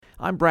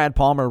I'm Brad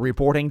Palmer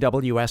reporting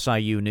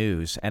WSIU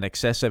News. An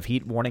excessive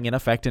heat warning in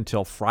effect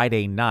until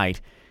Friday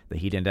night. The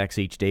heat index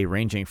each day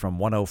ranging from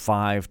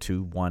 105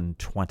 to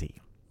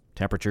 120.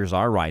 Temperatures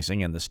are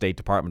rising, and the State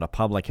Department of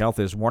Public Health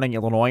is warning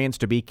Illinoisans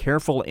to be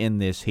careful in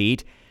this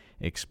heat.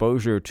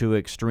 Exposure to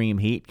extreme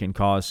heat can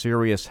cause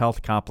serious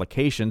health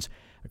complications,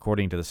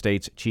 according to the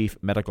state's chief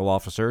medical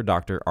officer,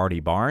 Dr. Artie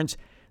Barnes.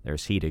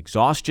 There's heat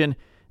exhaustion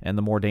and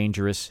the more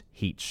dangerous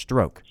heat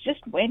stroke.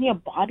 Just when your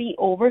body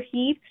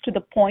overheats to the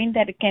point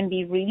that it can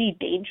be really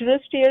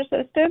dangerous to your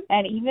system,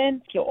 and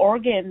even your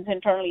organs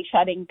internally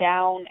shutting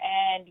down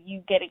and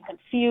you getting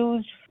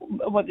confused,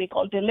 what we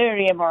call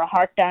delirium, or a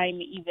hard time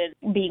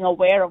even being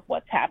aware of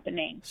what's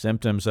happening.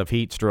 Symptoms of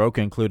heat stroke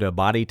include a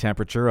body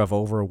temperature of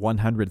over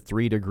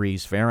 103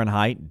 degrees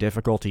Fahrenheit,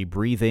 difficulty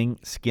breathing,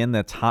 skin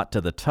that's hot to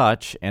the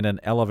touch, and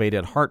an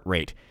elevated heart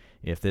rate.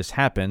 If this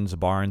happens,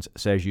 Barnes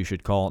says you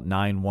should call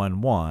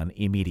 911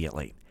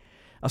 immediately.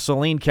 A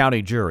Saline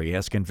County jury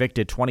has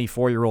convicted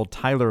 24-year-old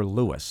Tyler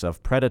Lewis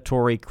of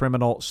predatory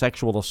criminal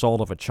sexual assault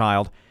of a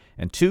child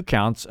and 2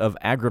 counts of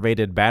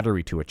aggravated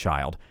battery to a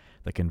child.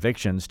 The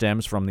conviction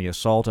stems from the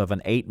assault of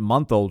an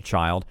 8-month-old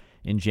child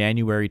in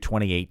January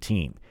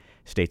 2018.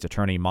 State's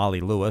Attorney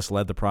Molly Lewis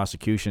led the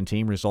prosecution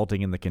team,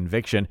 resulting in the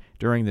conviction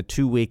during the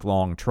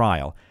 2-week-long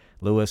trial.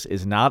 Lewis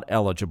is not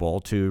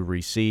eligible to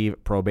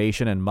receive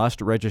probation and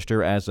must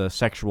register as a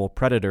sexual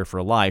predator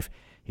for life.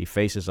 He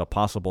faces a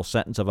possible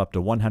sentence of up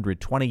to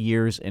 120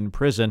 years in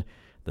prison.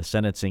 The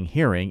sentencing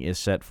hearing is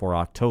set for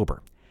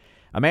October.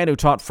 A man who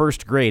taught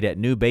first grade at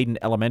New Baden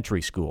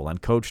Elementary School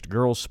and coached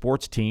girls'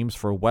 sports teams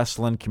for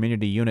Westland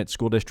Community Unit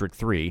School District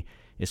 3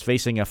 is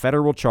facing a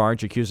federal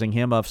charge accusing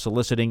him of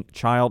soliciting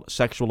child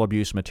sexual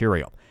abuse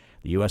material.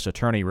 The U.S.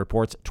 Attorney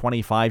reports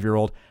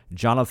 25-year-old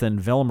Jonathan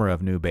Vilmer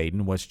of New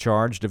Baden was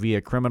charged via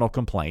criminal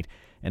complaint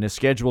and is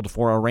scheduled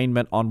for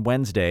arraignment on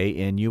Wednesday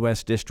in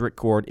U.S. District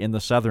Court in the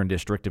Southern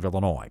District of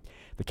Illinois.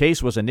 The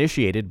case was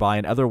initiated by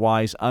an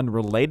otherwise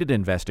unrelated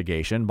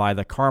investigation by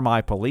the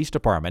Carmi Police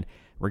Department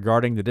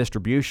regarding the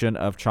distribution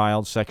of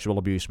child sexual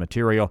abuse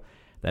material.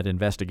 That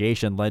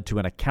investigation led to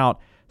an account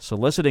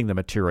soliciting the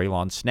material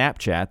on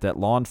Snapchat that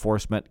law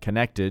enforcement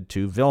connected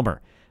to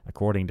Vilmer.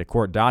 According to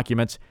court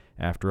documents,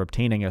 after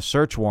obtaining a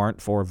search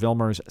warrant for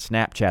Vilmer's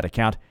Snapchat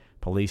account,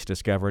 police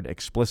discovered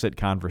explicit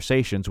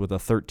conversations with a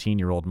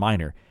 13-year-old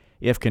minor.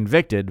 If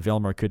convicted,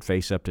 Vilmer could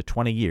face up to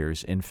 20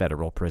 years in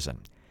federal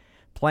prison.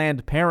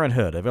 Planned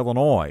Parenthood of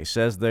Illinois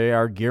says they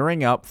are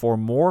gearing up for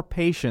more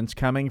patients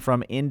coming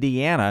from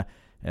Indiana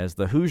as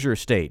the Hoosier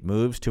state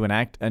moves to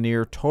enact a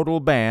near-total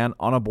ban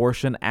on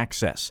abortion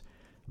access.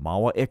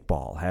 Mawa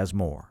Iqbal has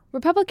more.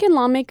 Republican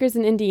lawmakers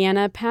in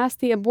Indiana passed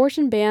the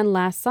abortion ban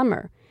last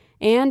summer.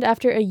 And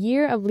after a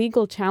year of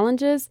legal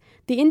challenges,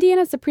 the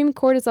Indiana Supreme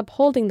Court is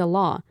upholding the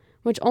law,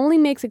 which only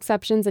makes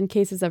exceptions in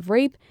cases of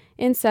rape,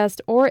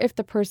 incest, or if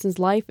the person's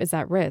life is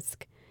at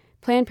risk.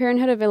 Planned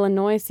Parenthood of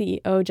Illinois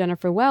CEO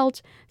Jennifer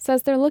Welch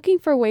says they're looking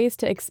for ways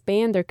to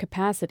expand their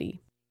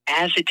capacity.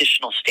 As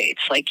additional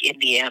states like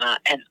Indiana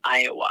and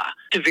Iowa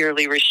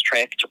severely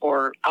restrict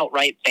or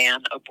outright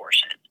ban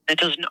abortion, that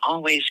doesn't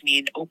always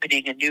mean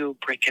opening a new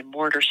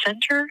brick-and-mortar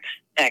center.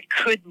 That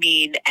could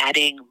mean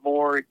adding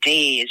more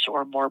days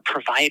or more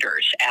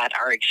providers at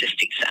our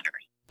existing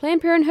centers.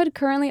 Planned Parenthood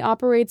currently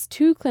operates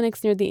 2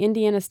 clinics near the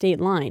Indiana state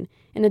line,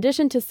 in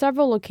addition to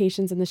several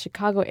locations in the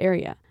Chicago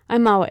area.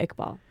 I'm Mawa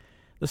Iqbal.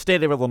 The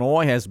state of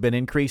Illinois has been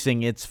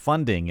increasing its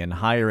funding in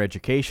higher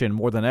education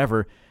more than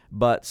ever,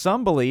 but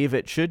some believe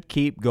it should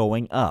keep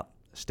going up.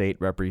 State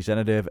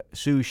Representative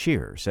Sue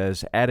Scheer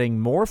says adding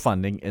more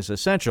funding is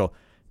essential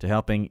to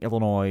helping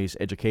Illinois'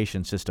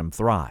 education system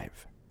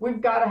thrive.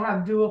 We've got to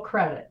have dual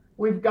credit.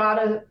 We've got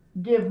to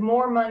give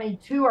more money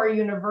to our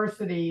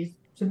universities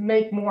to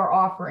make more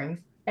offerings,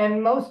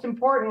 and most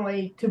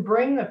importantly, to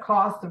bring the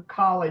cost of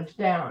college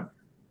down.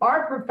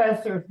 Our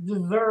professors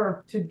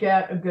deserve to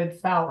get a good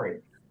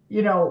salary.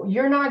 You know,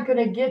 you're not going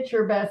to get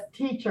your best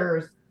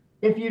teachers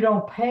if you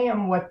don't pay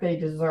them what they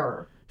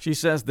deserve. She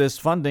says this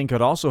funding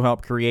could also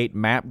help create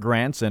MAP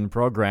grants and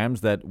programs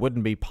that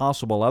wouldn't be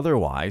possible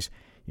otherwise.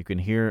 You can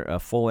hear a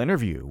full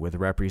interview with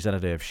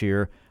Representative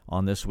Scheer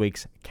on this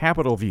week's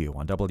Capitol View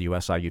on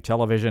WSIU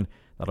television.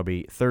 That'll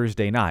be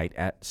Thursday night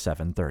at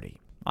 7:30.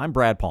 I'm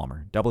Brad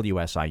Palmer,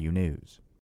 WSIU News.